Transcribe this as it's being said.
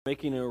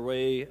Making our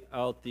way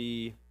out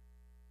the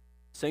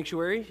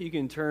sanctuary, you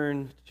can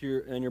turn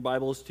in your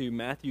Bibles to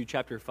Matthew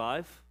chapter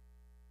 5.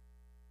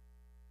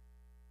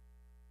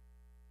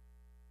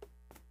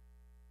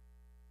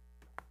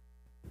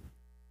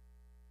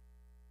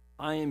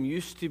 I'm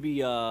used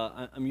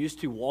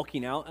to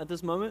walking out at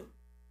this moment.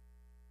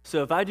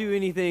 So if I do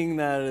anything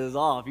that is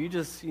off, you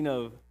just,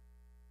 you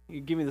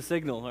give me the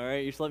signal, all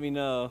right? You just let me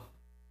know.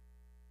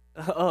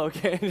 Oh,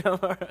 okay. No,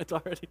 all right. It's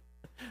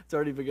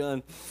already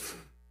begun.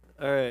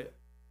 All right.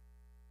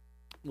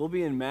 We'll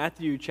be in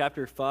Matthew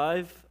chapter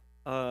 5.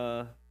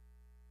 I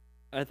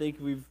think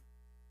if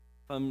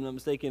I'm not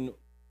mistaken,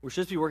 we're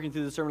supposed to be working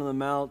through the Sermon on the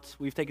Mount.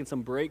 We've taken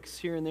some breaks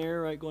here and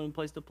there, right, going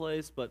place to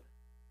place, but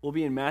we'll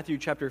be in Matthew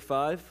chapter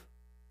 5,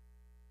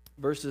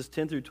 verses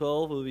 10 through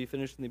 12. We'll be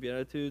finishing the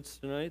Beatitudes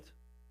tonight.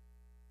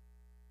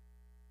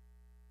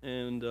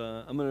 And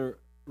I'm going to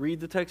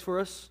read the text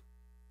for us,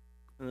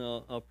 and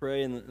I'll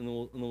pray, and then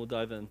we'll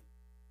dive in.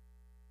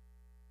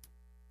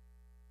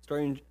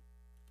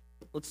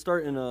 Let's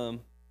start in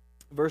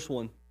verse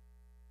 1.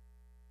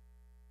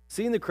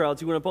 Seeing the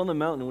crowds, he went up on the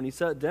mountain, and when he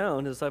sat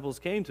down, his disciples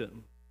came to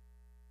him.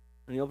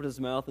 And he opened his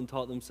mouth and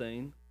taught them,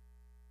 saying,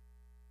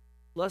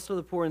 Blessed are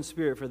the poor in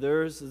spirit, for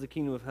theirs is the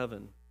kingdom of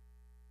heaven.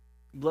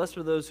 Blessed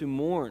are those who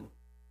mourn,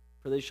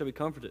 for they shall be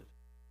comforted.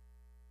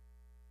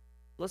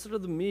 Blessed are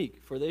the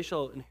meek, for they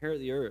shall inherit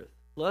the earth.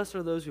 Blessed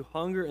are those who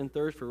hunger and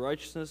thirst for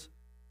righteousness,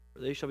 for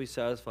they shall be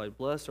satisfied.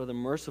 Blessed are the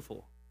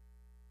merciful,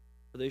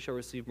 for they shall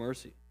receive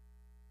mercy.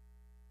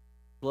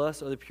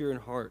 Blessed are the pure in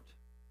heart,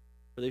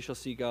 for they shall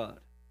see God.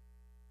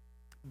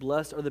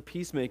 Blessed are the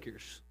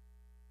peacemakers,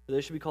 for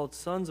they shall be called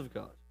sons of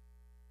God.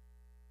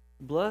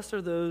 Blessed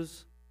are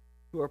those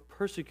who are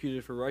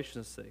persecuted for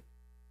righteousness' sake,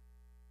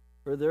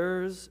 for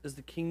theirs is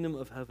the kingdom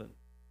of heaven.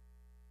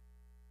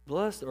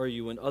 Blessed are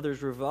you when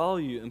others revile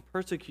you and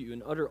persecute you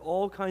and utter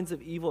all kinds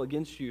of evil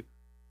against you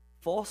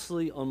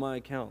falsely on my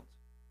account.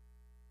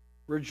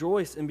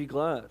 Rejoice and be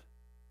glad,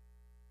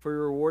 for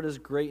your reward is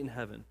great in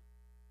heaven.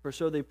 For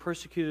so they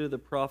persecuted the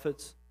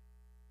prophets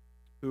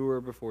who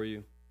were before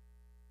you.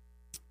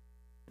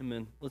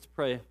 Amen. Let's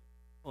pray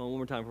one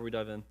more time before we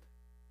dive in.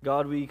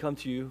 God, we come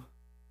to you,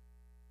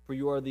 for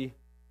you are the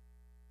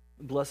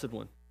blessed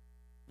one.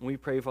 And we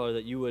pray, Father,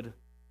 that you would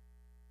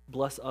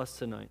bless us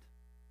tonight.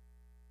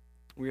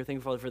 We are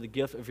thankful, Father, for the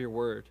gift of your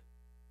word.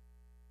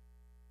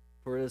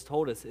 For it has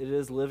told us it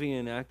is living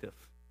and active.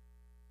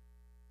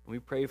 And we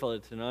pray, Father,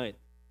 tonight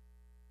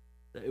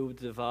that it would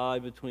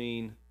divide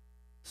between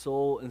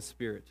soul and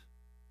spirit,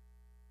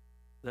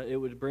 that it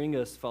would bring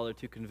us, Father,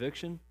 to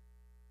conviction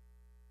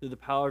through the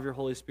power of your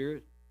Holy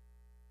Spirit,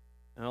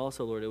 and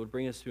also, Lord, it would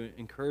bring us to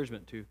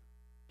encouragement to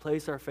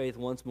place our faith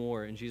once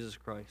more in Jesus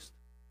Christ,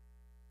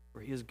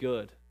 for he is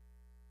good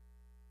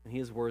and he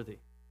is worthy.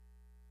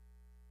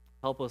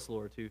 Help us,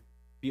 Lord, to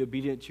be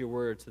obedient to your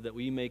word so that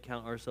we may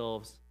count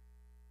ourselves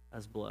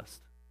as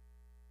blessed.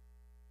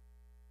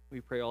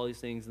 We pray all these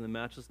things in the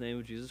matchless name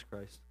of Jesus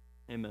Christ.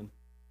 Amen.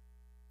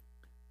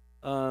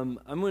 I'm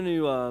going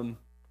to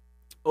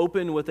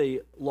open with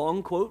a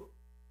long quote.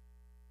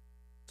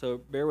 So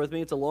bear with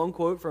me. It's a long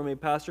quote from a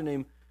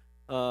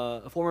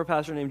former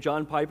pastor named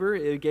John Piper.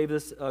 He gave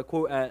this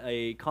quote at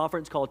a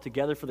conference called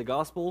Together for the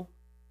Gospel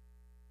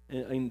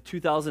in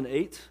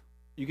 2008.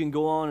 You can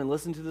go on and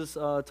listen to this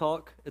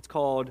talk. It's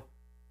called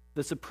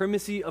 "The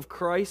Supremacy of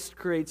Christ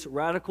Creates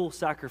Radical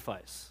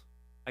Sacrifice."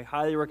 I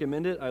highly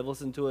recommend it. I've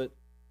listened to it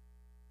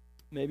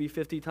maybe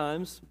 50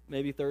 times,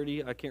 maybe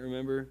 30. I can't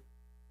remember.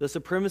 The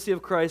supremacy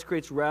of Christ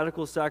creates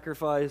radical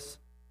sacrifice.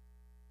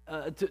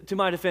 To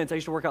my defense, I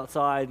used to work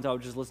outside, and so I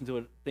would just listen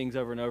to things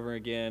over and over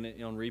again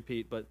on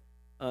repeat. But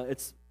I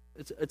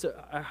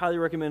highly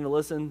recommend to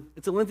listen.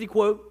 It's a lengthy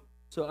quote,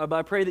 so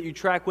I pray that you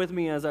track with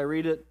me as I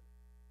read it,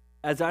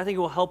 as I think it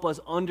will help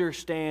us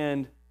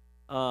understand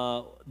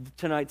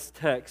tonight's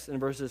text in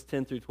verses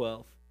 10 through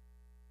 12.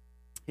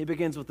 He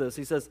begins with this.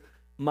 He says,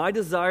 "My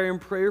desire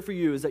and prayer for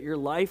you is that your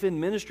life and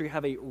ministry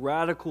have a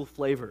radical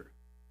flavor.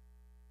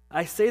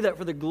 I say that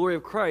for the glory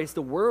of Christ.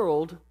 The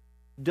world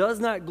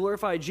does not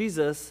glorify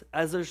Jesus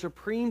as their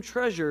supreme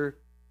treasure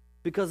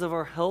because of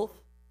our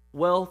health,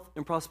 wealth,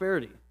 and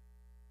prosperity.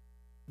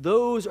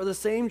 Those are the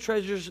same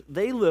treasures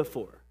they live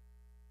for.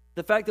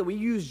 The fact that we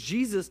use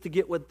Jesus to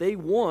get what they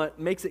want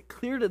makes it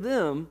clear to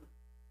them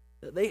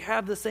that they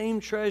have the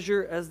same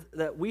treasure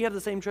that we have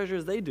the same treasure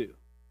as they do.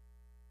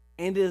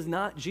 And it is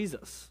not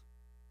Jesus.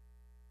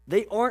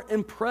 They aren't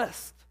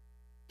impressed.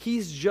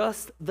 He's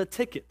just the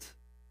ticket.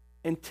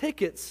 And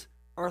tickets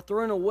are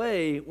thrown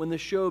away when the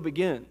show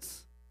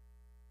begins.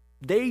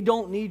 They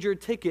don't need your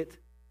ticket.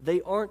 They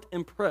aren't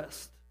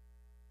impressed.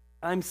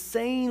 I'm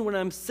saying what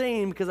I'm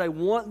saying because I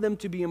want them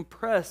to be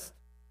impressed,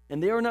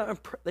 and they are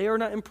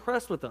not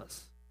impressed with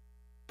us.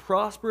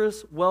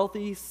 Prosperous,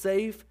 wealthy,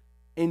 safe,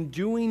 and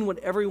doing what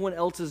everyone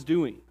else is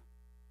doing.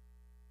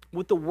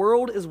 What the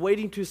world is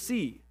waiting to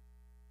see,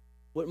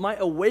 what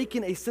might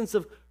awaken a sense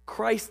of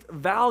Christ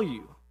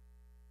value,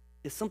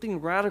 is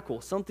something radical,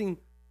 something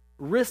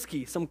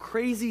risky, some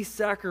crazy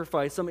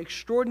sacrifice, some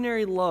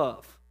extraordinary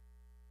love.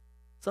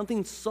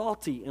 something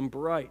salty and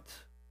bright.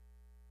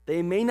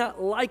 They may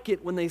not like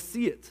it when they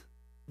see it.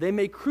 They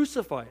may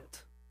crucify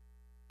it,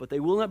 but they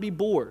will not be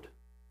bored.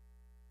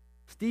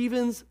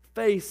 Stephen's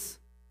face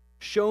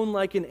shone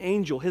like an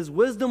angel. His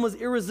wisdom was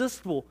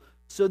irresistible,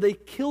 so they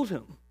killed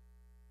him.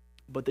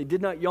 But they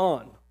did not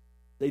yawn.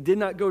 They did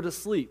not go to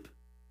sleep.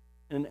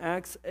 And in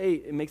Acts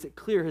 8, it makes it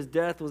clear his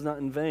death was not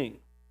in vain.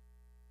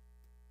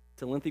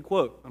 It's a lengthy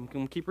quote. I'm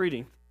going to keep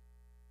reading.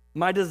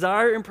 My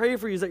desire and prayer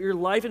for you is that your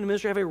life and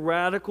ministry have a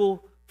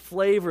radical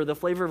flavor, the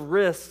flavor of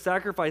risk,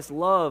 sacrifice,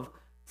 love,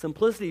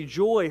 simplicity,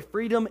 joy,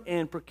 freedom,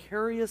 and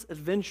precarious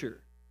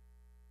adventure.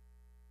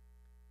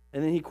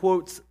 And then he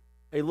quotes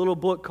a little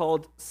book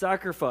called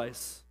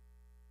Sacrifice.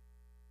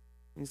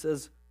 He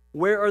says,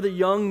 where are the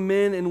young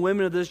men and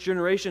women of this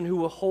generation who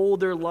will hold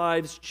their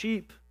lives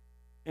cheap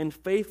and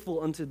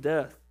faithful unto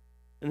death,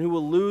 and who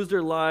will lose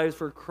their lives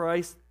for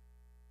Christ,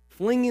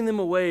 flinging them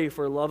away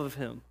for love of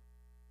him?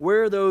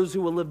 Where are those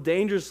who will live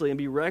dangerously and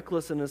be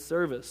reckless in his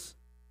service?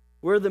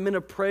 Where are the men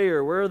of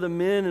prayer? Where are the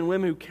men and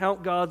women who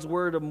count God's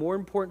word of more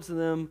importance to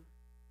them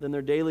than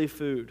their daily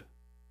food?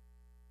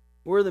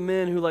 Where are the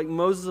men who, like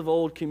Moses of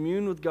old,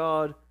 commune with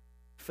God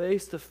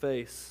face to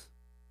face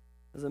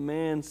as a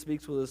man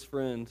speaks with his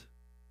friend?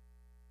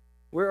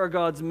 Where are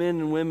God's men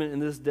and women in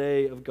this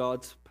day of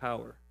God's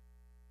power?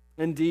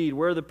 Indeed,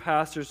 where are the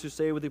pastors who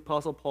say with the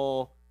Apostle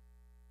Paul,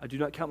 I do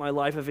not count my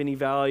life of any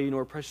value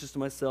nor precious to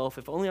myself,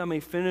 if only I may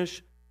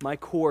finish my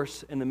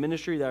course in the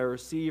ministry that I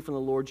received from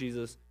the Lord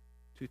Jesus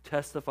to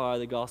testify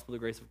the gospel of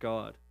the grace of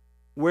God?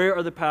 Where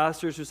are the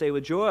pastors who say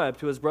with Joab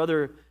to his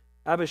brother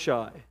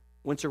Abishai,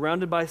 when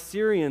surrounded by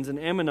Syrians and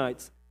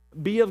Ammonites,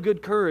 be of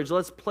good courage,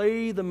 let's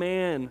play the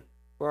man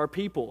for our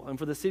people and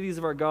for the cities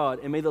of our God,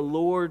 and may the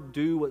Lord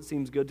do what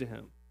seems good to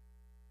him.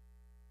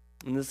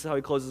 And this is how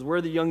he closes. Where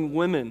are the young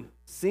women,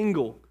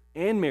 single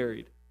and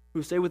married,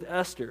 who say with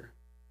Esther,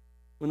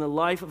 when the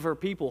life of her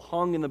people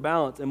hung in the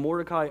balance and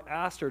Mordecai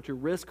asked her to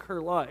risk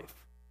her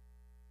life,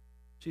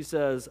 she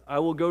says, I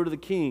will go to the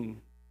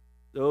king,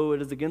 though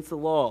it is against the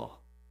law,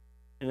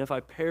 and if I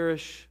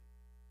perish,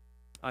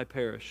 I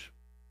perish.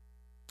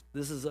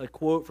 This is a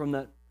quote from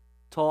that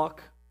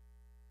talk.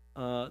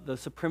 The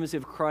supremacy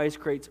of Christ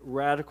creates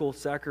radical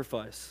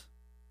sacrifice.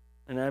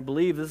 And I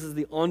believe this is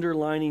the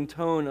underlining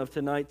tone of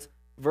tonight's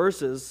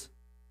verses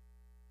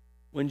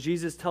when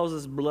Jesus tells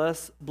us,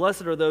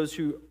 blessed are those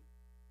who,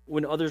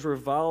 when others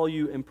revile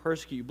you and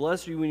persecute you.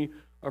 Blessed are you when you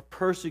are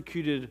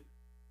persecuted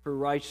for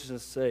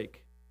righteousness'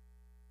 sake.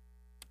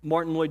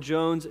 Martin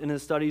Lloyd-Jones, in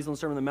his studies on the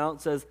Sermon on the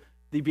Mount, says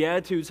the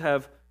Beatitudes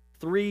have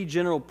three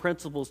general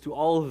principles to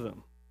all of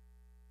them.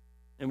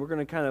 And we're going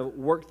to kind of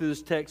work through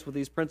this text with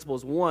these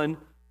principles. One,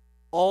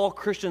 all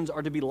Christians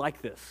are to be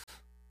like this.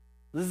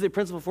 This is a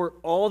principle for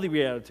all the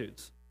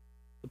Beatitudes.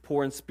 The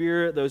poor in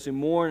spirit, those who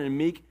mourn and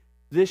meek,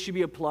 this should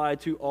be applied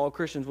to all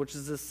Christians, which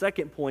is the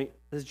second point,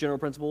 this general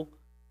principle.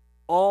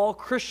 All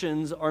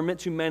Christians are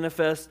meant to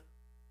manifest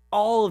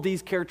all of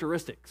these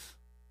characteristics.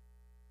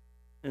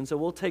 And so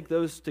we'll take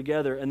those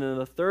together. And then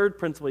the third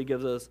principle he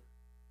gives us,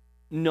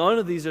 none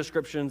of these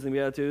descriptions in the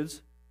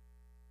Beatitudes,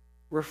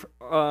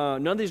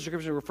 none of these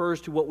descriptions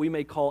refers to what we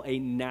may call a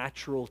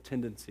natural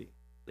tendency.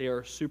 They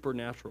are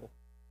supernatural.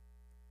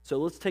 So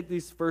let's take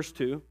these first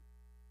two.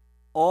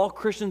 All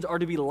Christians are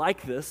to be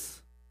like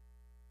this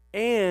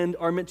and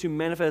are meant to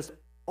manifest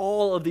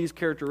all of these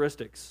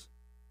characteristics.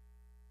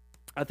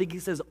 I think he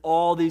says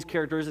all these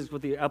characteristics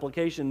with the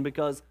application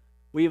because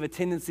we have a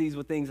tendencies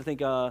with things. I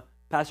think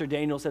Pastor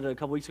Daniel said it a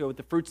couple weeks ago with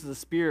the fruits of the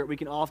Spirit. We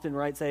can often,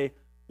 say,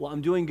 well,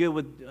 I'm doing good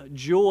with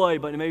joy,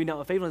 but maybe not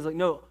with faithfulness. Like,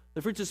 no,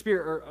 the fruits of the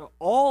Spirit are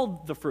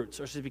all the fruits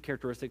are supposed to be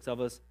characteristics of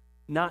us,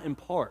 not in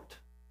part.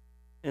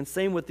 And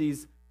same with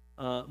these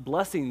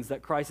blessings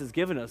that Christ has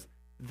given us.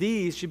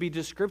 These should be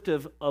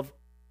descriptive of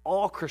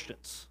all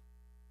Christians.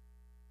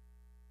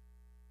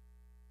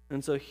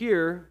 And so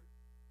here,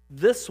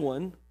 this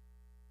one,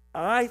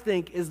 I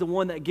think, is the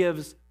one that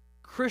gives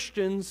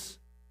Christians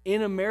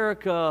in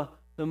America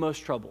the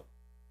most trouble.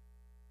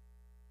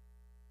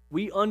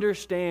 We can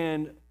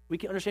understand,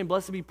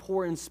 blessed to be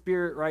poor in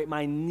spirit, right?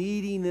 My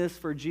neediness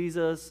for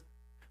Jesus.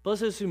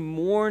 Blessed are those who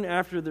mourn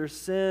after their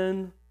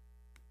sin.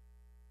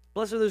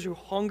 Blessed are those who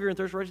hunger and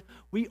thirst for righteousness.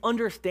 We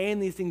understand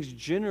these things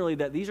generally,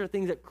 that these are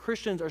things that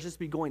Christians are supposed to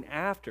be going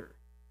after.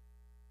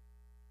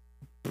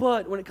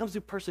 But when it comes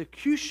to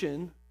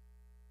persecution,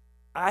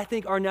 I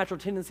think our natural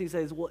tendency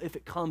says, well, if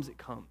it comes, it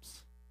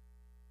comes.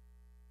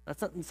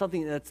 That's not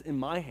something that's in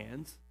my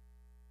hands.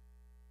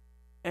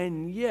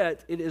 And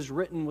yet, it is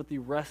written with the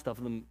rest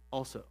of them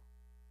also.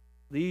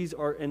 These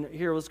are, and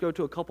here, let's go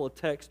to a couple of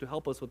texts to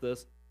help us with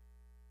this.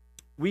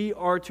 We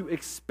are to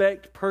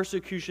expect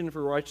persecution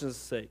for righteousness'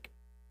 sake.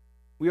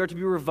 We are to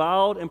be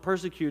reviled and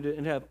persecuted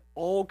and have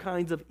all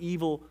kinds of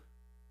evil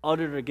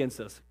uttered against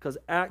us. Because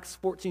Acts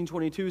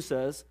 14:22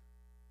 says,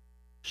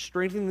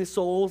 strengthening the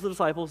souls of the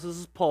disciples, this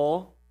is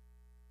Paul,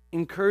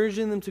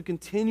 encouraging them to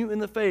continue in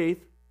the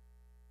faith,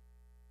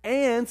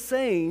 and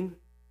saying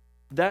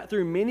that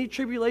through many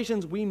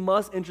tribulations we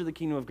must enter the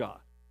kingdom of God.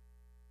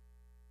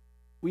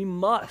 We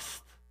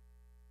must.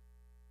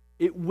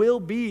 It will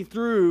be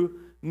through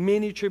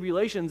many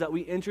tribulations that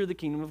we enter the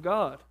kingdom of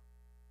God.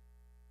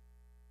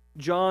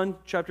 John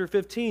chapter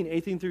 15,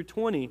 18 through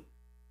 20.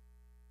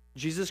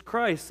 Jesus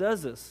Christ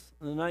says this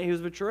on the night he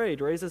was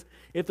betrayed, right? He says,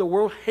 if the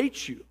world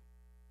hates you,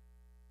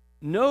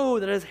 know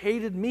that it has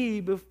hated me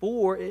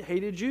before it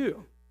hated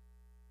you.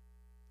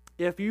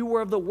 If you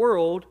were of the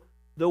world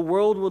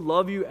would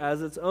love you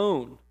as its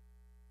own.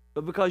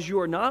 But because you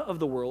are not of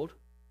the world,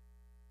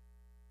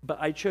 but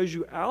I chose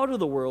you out of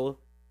the world,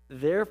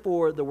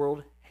 therefore the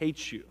world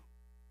hates you.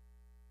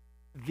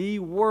 The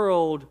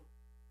world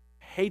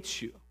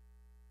hates you.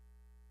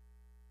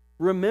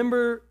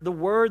 Remember the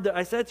word that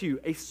I said to you,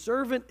 a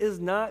servant is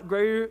not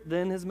greater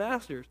than his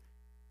master.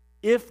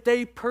 If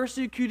they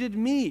persecuted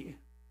me,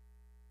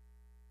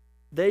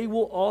 they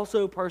will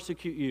also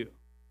persecute you.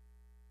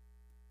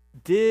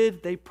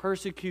 Did they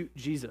persecute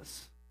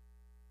Jesus?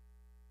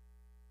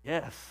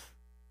 Yes.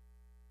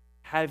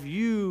 Have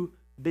you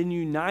been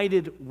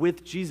united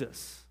with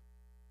Jesus?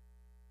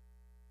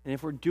 And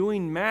if we're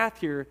doing math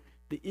here,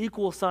 the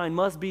equal sign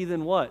must be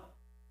then what?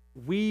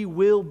 We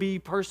will be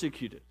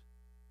persecuted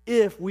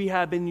if we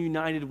have been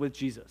united with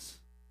Jesus.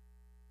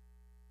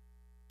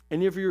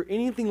 And if you're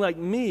anything like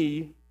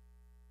me,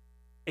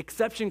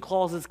 exception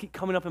clauses keep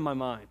coming up in my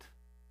mind.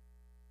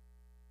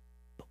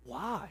 But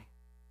why?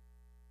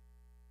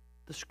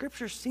 The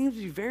scripture seems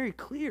to be very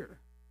clear.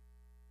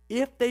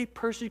 If they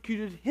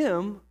persecuted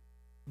him,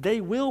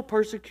 they will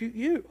persecute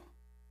you.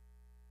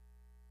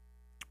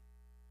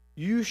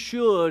 You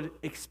should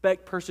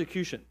expect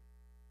persecution,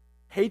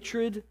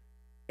 hatred,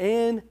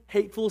 and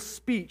hateful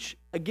speech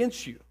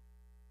against you.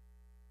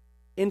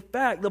 In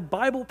fact, the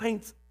Bible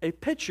paints a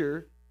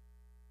picture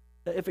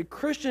that if a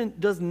Christian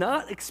does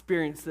not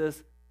experience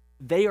this,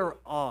 they are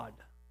odd.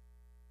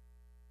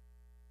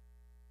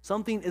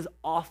 Something is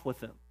off with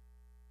them.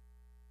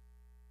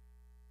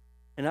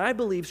 And I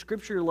believe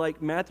scripture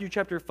like Matthew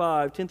chapter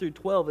 5, 10 through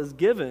 12 is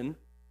given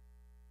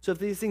so if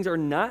these things are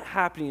not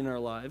happening in our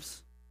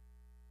lives,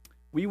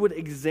 we would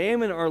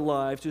examine our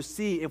lives to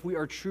see if we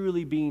are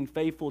truly being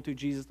faithful to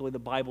Jesus the way the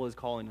Bible is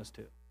calling us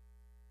to.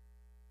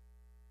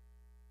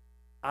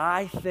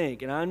 I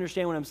think, and I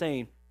understand what I'm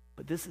saying,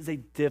 but this is a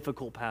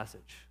difficult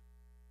passage.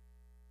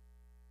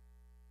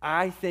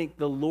 I think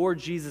the Lord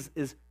Jesus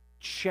is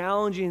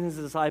challenging his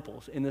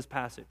disciples in this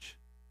passage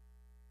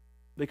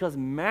because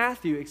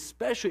Matthew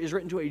especially is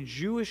written to a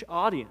Jewish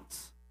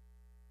audience,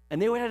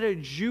 and they would have had a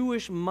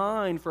Jewish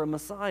mind for a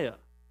Messiah,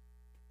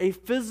 a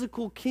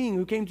physical king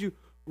who came to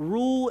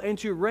rule and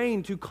to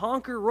reign, to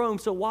conquer Rome.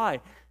 So why?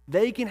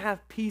 They can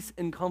have peace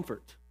and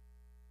comfort.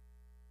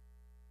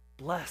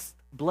 Blessed,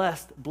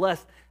 blessed,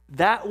 blessed.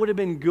 That would have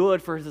been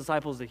good for his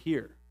disciples to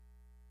hear.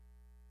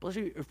 Bless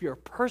you, if you're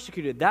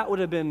persecuted, that would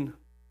have been,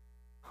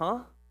 huh?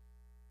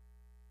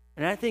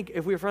 And I think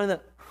if we were finding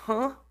that,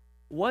 huh?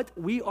 What?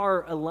 We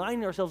are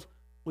aligning ourselves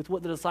with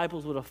what the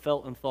disciples would have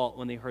felt and thought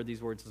when they heard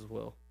these words as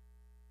well.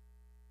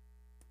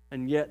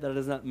 And yet that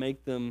does not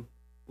make them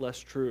less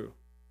true.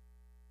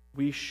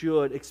 We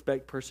should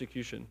expect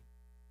persecution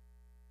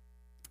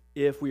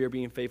if we are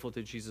being faithful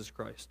to Jesus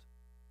Christ.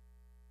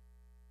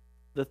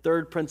 The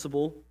third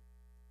principle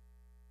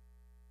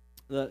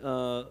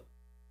that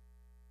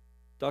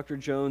Dr.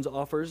 Jones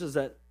offers is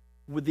that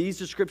with these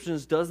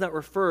descriptions does not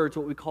refer to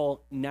what we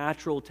call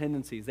natural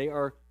tendencies. They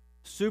are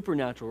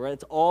supernatural, right?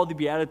 It's all the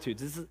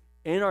Beatitudes. This is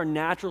in our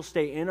natural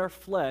state, in our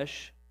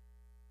flesh.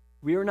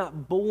 We are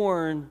not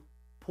born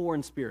poor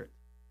in spirit.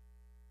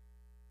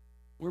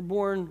 We're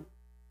born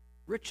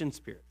rich in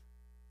spirit.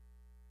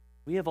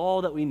 We have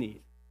all that we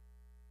need.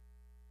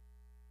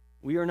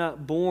 We are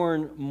not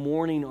born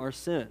mourning our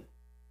sin.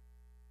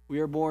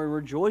 We are born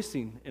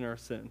rejoicing in our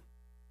sin,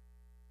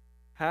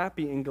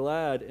 happy and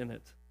glad in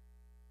it.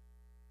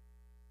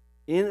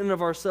 In and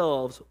of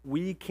ourselves,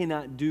 we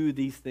cannot do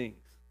these things.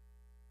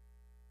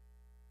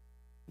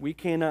 We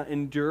cannot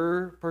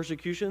endure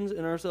persecutions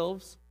in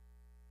ourselves.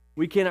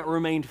 We cannot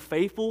remain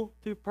faithful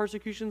to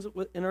persecutions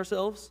in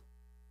ourselves.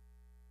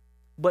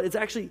 But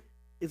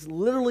it's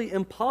literally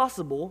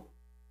impossible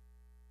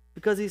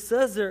because he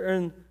says there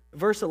in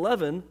verse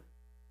 11,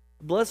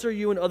 blessed are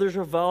you when others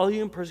revile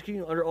you and persecute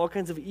you and utter all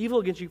kinds of evil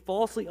against you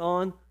falsely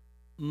on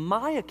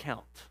my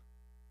account.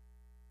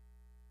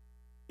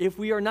 If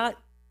we are not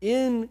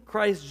in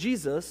Christ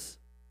Jesus,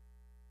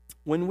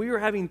 when we are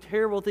having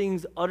terrible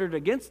things uttered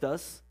against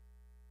us,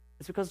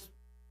 it's because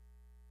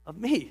of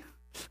me.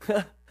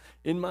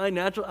 In my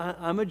natural,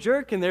 I'm a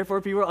jerk, and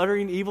therefore people are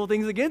uttering evil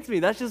things against me.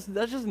 That's just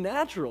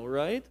natural,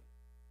 right?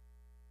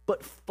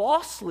 But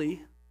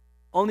falsely,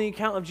 on the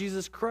account of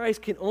Jesus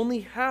Christ, can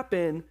only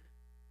happen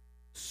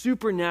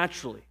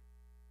supernaturally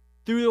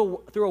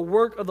through a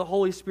work of the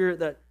Holy Spirit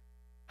that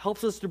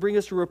helps us to bring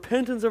us to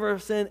repentance of our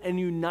sin and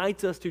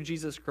unites us to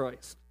Jesus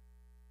Christ.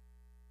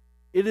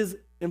 It is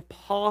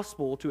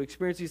impossible to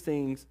experience these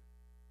things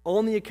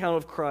on the account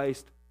of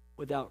Christ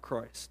without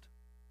Christ.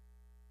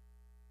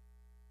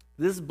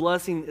 This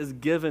blessing is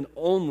given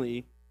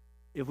only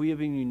if we have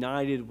been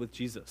united with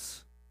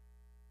Jesus.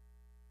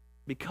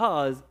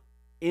 Because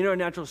in our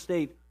natural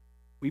state,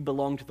 we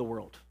belong to the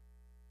world.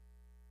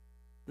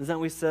 Isn't that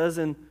what he says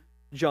in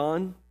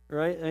John,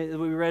 right?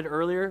 We read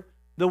earlier.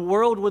 The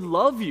world would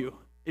love you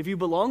if you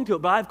belong to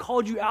it, but I've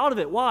called you out of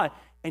it. Why?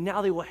 And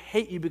now they will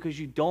hate you because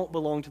you don't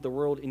belong to the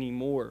world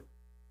anymore.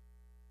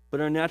 But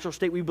in our natural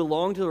state, we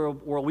belong to the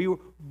world. We were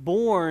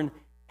born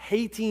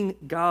hating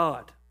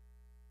God.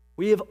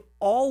 We have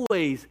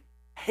always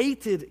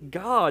hated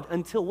God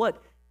until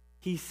what?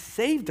 He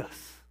saved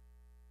us.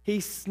 He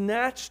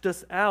snatched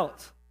us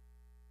out.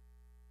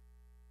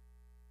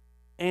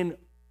 And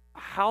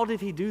how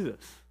did he do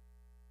this?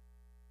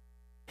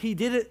 He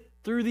did it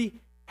through the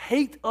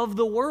hate of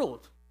the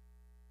world.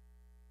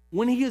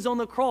 When he is on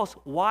the cross,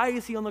 why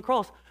is he on the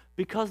cross?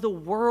 Because the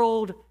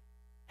world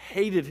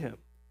hated him.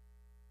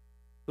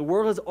 The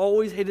world has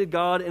always hated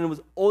God, and it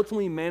was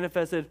ultimately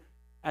manifested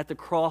at the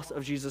cross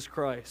of Jesus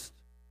Christ.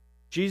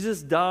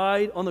 Jesus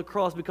died on the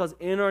cross because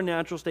in our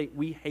natural state,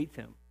 we hate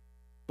him.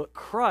 But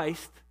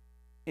Christ,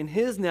 in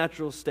his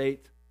natural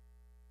state,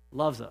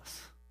 loves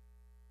us.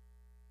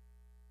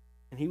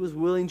 And he was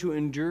willing to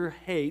endure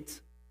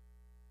hate,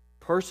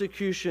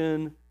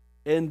 persecution,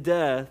 and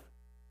death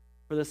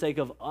for the sake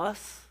of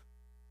us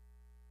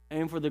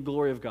and for the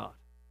glory of God.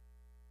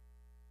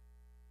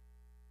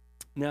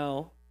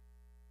 Now,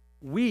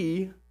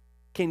 we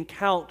can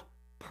count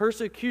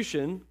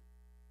persecution,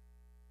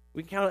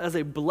 we can count it as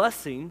a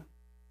blessing,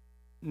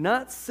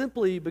 not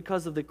simply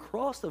because of the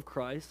cross of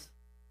Christ,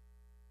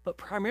 but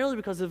primarily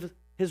because of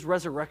his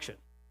resurrection.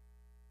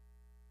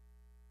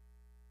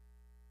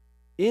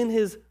 In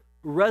his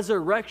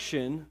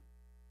resurrection,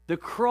 the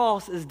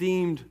cross is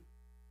deemed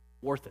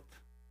worth it.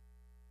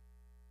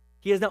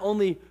 He has not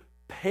only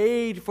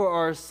paid for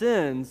our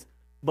sins,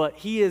 but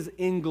he is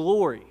in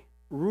glory,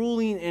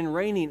 ruling and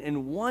reigning,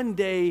 and one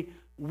day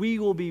we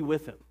will be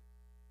with him.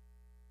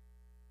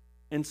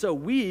 And so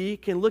we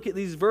can look at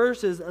these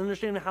verses and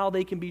understand how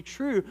they can be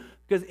true,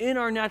 because in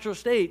our natural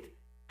state,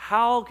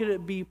 how could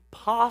it be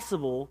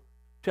possible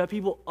to have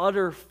people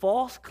utter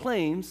false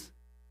claims,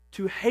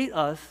 to hate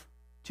us,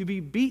 to be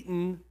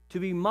beaten, to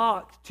be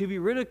mocked, to be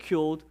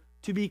ridiculed,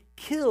 to be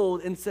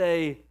killed, and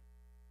say,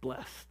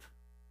 blessed?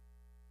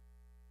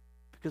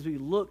 Because we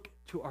look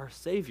to our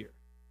Savior,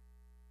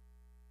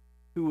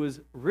 who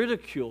was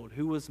ridiculed,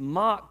 who was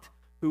mocked,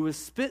 who was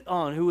spit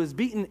on, who was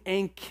beaten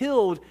and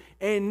killed,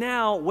 and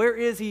now, where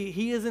is he?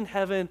 He is in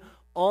heaven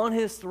on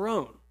his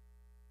throne.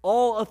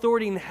 All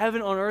authority in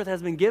heaven and on earth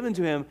has been given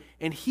to him,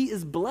 and he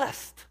is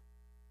blessed.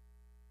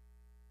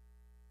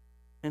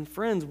 And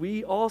friends,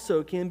 we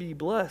also can be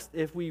blessed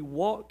if we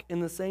walk in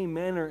the same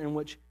manner in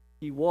which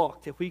he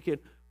walked. If we could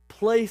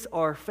place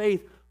our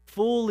faith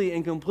fully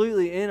and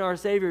completely in our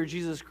Savior,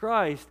 Jesus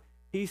Christ,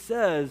 he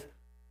says,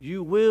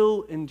 you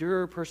will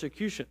endure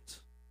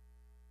persecutions.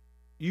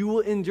 You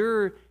will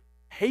endure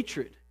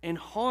hatred and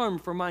harm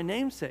for my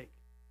name's sake.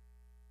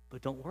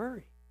 But don't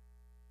worry.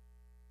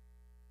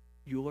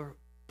 You are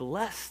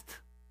blessed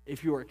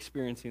if you are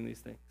experiencing these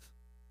things.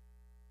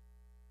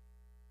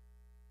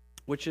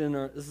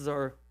 This is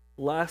our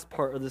last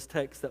part of this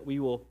text that we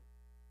will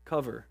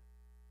cover.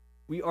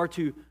 We are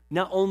to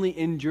not only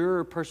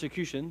endure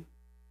persecution,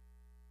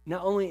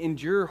 not only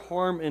endure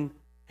harm and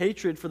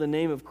hatred for the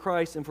name of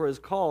Christ and for his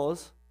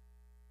cause.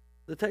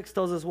 The text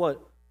tells us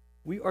what?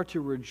 We are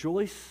to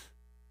rejoice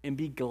and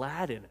be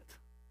glad in it.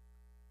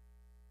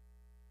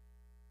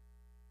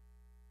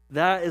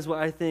 That is what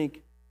I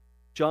think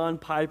John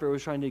Piper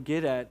was trying to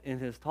get at in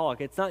his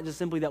talk. It's not just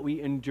simply that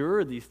we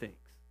endure these things.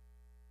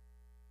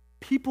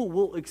 People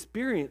will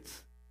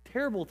experience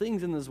terrible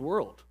things in this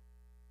world,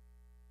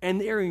 and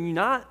they are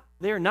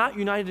not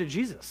united to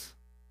Jesus.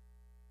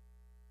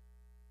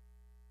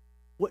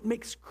 What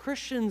makes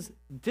Christians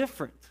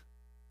different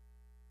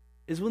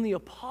is when the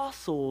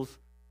apostles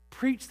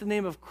preached the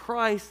name of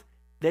Christ,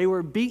 they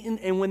were beaten,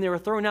 and when they were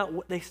thrown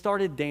out, they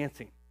started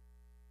dancing.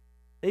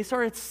 They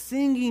started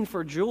singing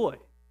for joy.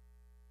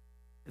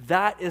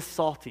 That is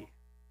salty.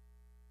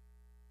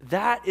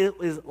 That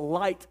is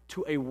light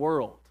to a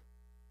world.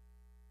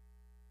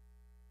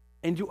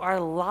 And do our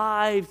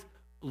lives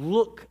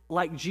look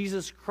like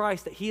Jesus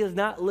Christ, that he is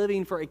not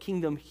living for a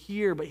kingdom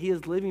here, but he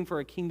is living for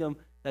a kingdom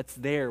that's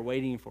there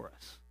waiting for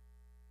us?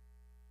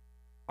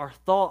 Our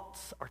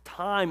thoughts, our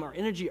time, our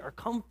energy, our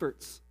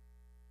comforts.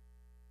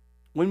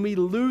 When we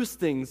lose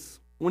things,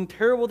 when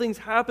terrible things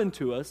happen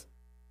to us,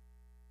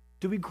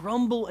 do we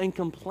grumble and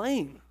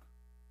complain?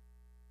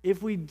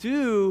 If we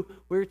do,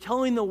 we're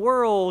telling the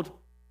world,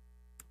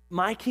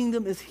 my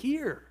kingdom is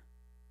here.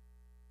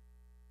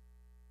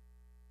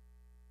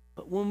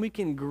 But when we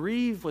can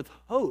grieve with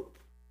hope,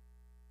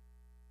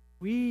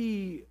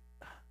 we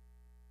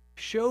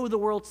show the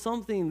world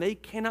something they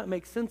cannot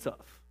make sense of.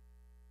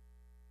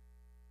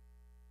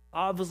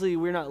 Obviously,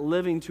 we're not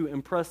living to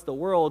impress the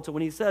world. So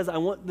when he says, I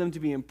want them to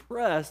be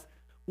impressed,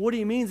 what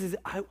he means is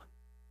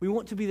we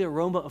want to be the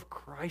aroma of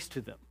Christ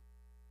to them.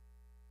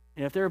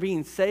 And if they're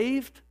being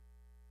saved,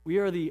 we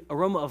are the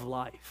aroma of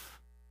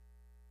life.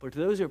 But to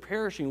those who are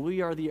perishing,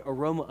 we are the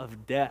aroma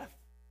of death.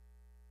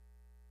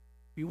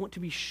 We want to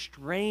be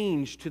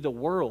strange to the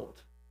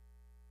world.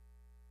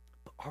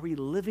 But are we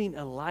living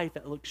a life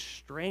that looks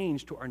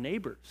strange to our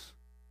neighbors?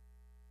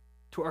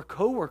 to our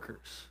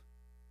coworkers.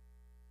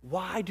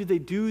 Why do they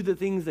do the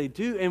things they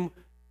do? And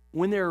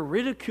when they're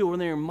ridiculed, when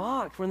they're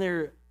mocked, when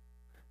they're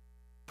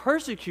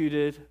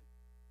persecuted,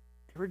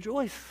 they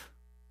rejoice.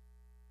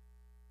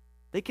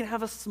 They can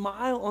have a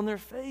smile on their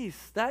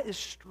face. That is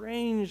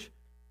strange.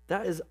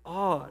 That is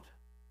odd.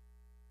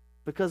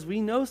 Because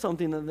we know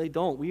something that they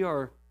don't. We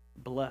are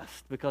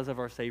blessed because of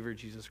our Savior,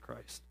 Jesus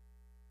Christ.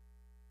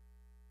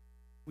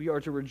 We are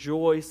to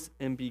rejoice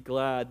and be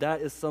glad.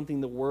 That is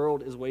something the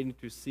world is waiting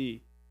to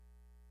see.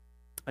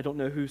 I don't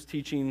know who's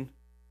teaching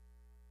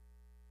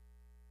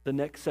the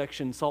next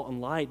section, Salt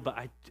and Light, but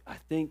I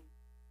think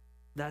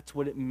that's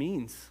what it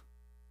means.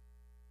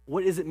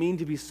 What does it mean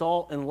to be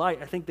salt and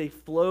light? I think they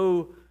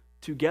flow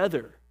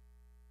together.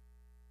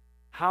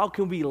 How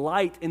can we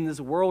light in this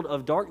world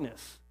of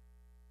darkness?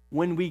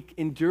 When we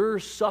endure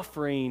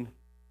suffering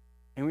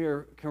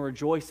and can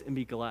rejoice and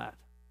be glad.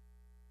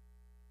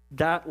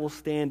 That will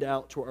stand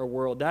out to our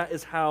world. That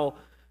is one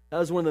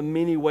of the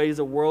many ways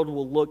the world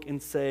will look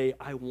and say,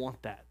 I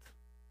want that.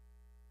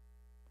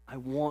 I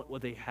want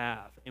what they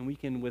have. And we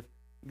can, with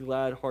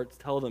glad hearts,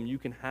 tell them, you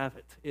can have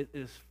it. It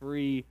is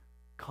free.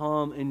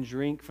 Come and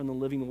drink from the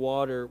living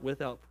water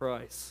without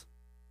price.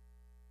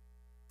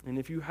 And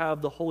if you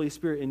have the Holy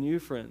Spirit in you,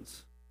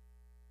 friends,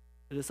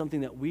 it is something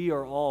that we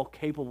are all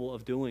capable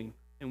of doing.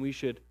 And we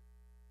should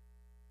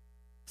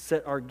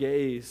set our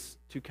gaze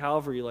to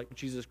Calvary like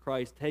Jesus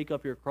Christ. Take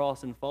up your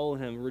cross and follow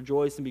him.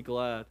 Rejoice and be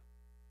glad.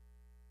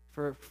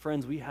 For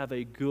friends, we have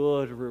a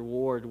good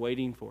reward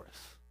waiting for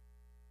us.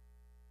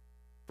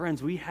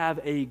 Friends, we have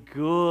a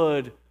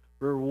good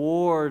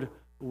reward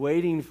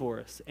waiting for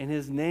us. And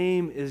his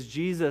name is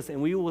Jesus.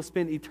 And we will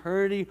spend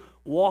eternity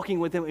walking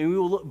with him. And we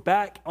will look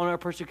back on our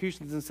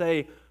persecutions and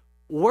say,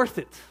 worth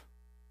it.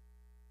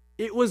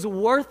 It was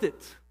worth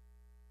it.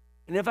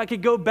 And if I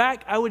could go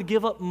back, I would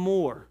give up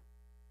more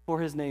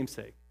for his name's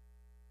sake.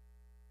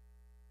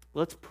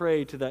 Let's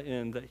pray to that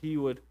end, that he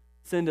would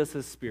send us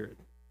his Spirit,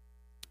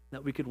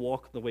 that we could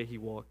walk the way he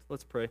walked.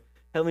 Let's pray.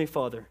 Heavenly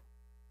Father,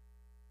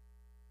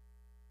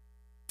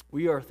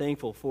 we are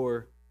thankful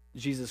for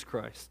Jesus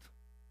Christ,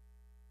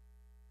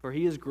 for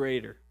he is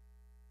greater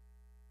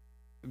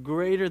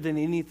than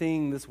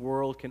anything this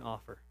world can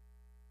offer.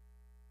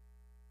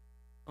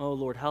 Oh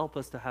Lord, help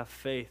us to have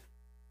faith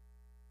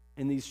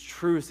in these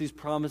truths, these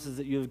promises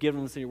that you have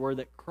given us in your word,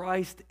 that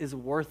Christ is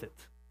worth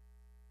it,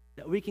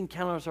 that we can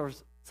count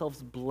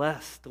ourselves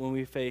blessed when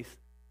we face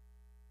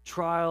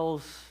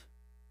trials,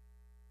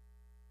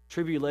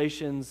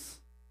 tribulations,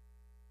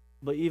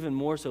 but even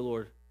more so,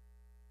 Lord,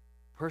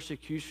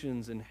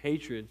 persecutions and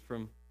hatred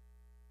from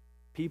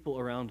people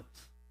around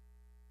us.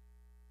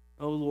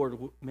 Oh Lord,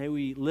 may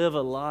we live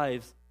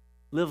lives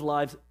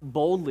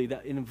boldly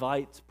that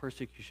invites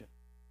persecution,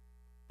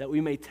 that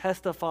we may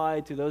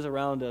testify to those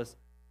around us,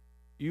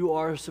 you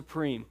are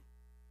supreme,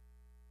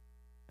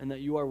 and that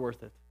you are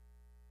worth it.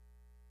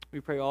 We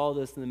pray all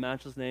this in the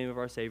matchless name of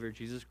our Savior,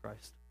 Jesus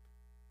Christ.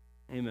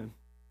 Amen.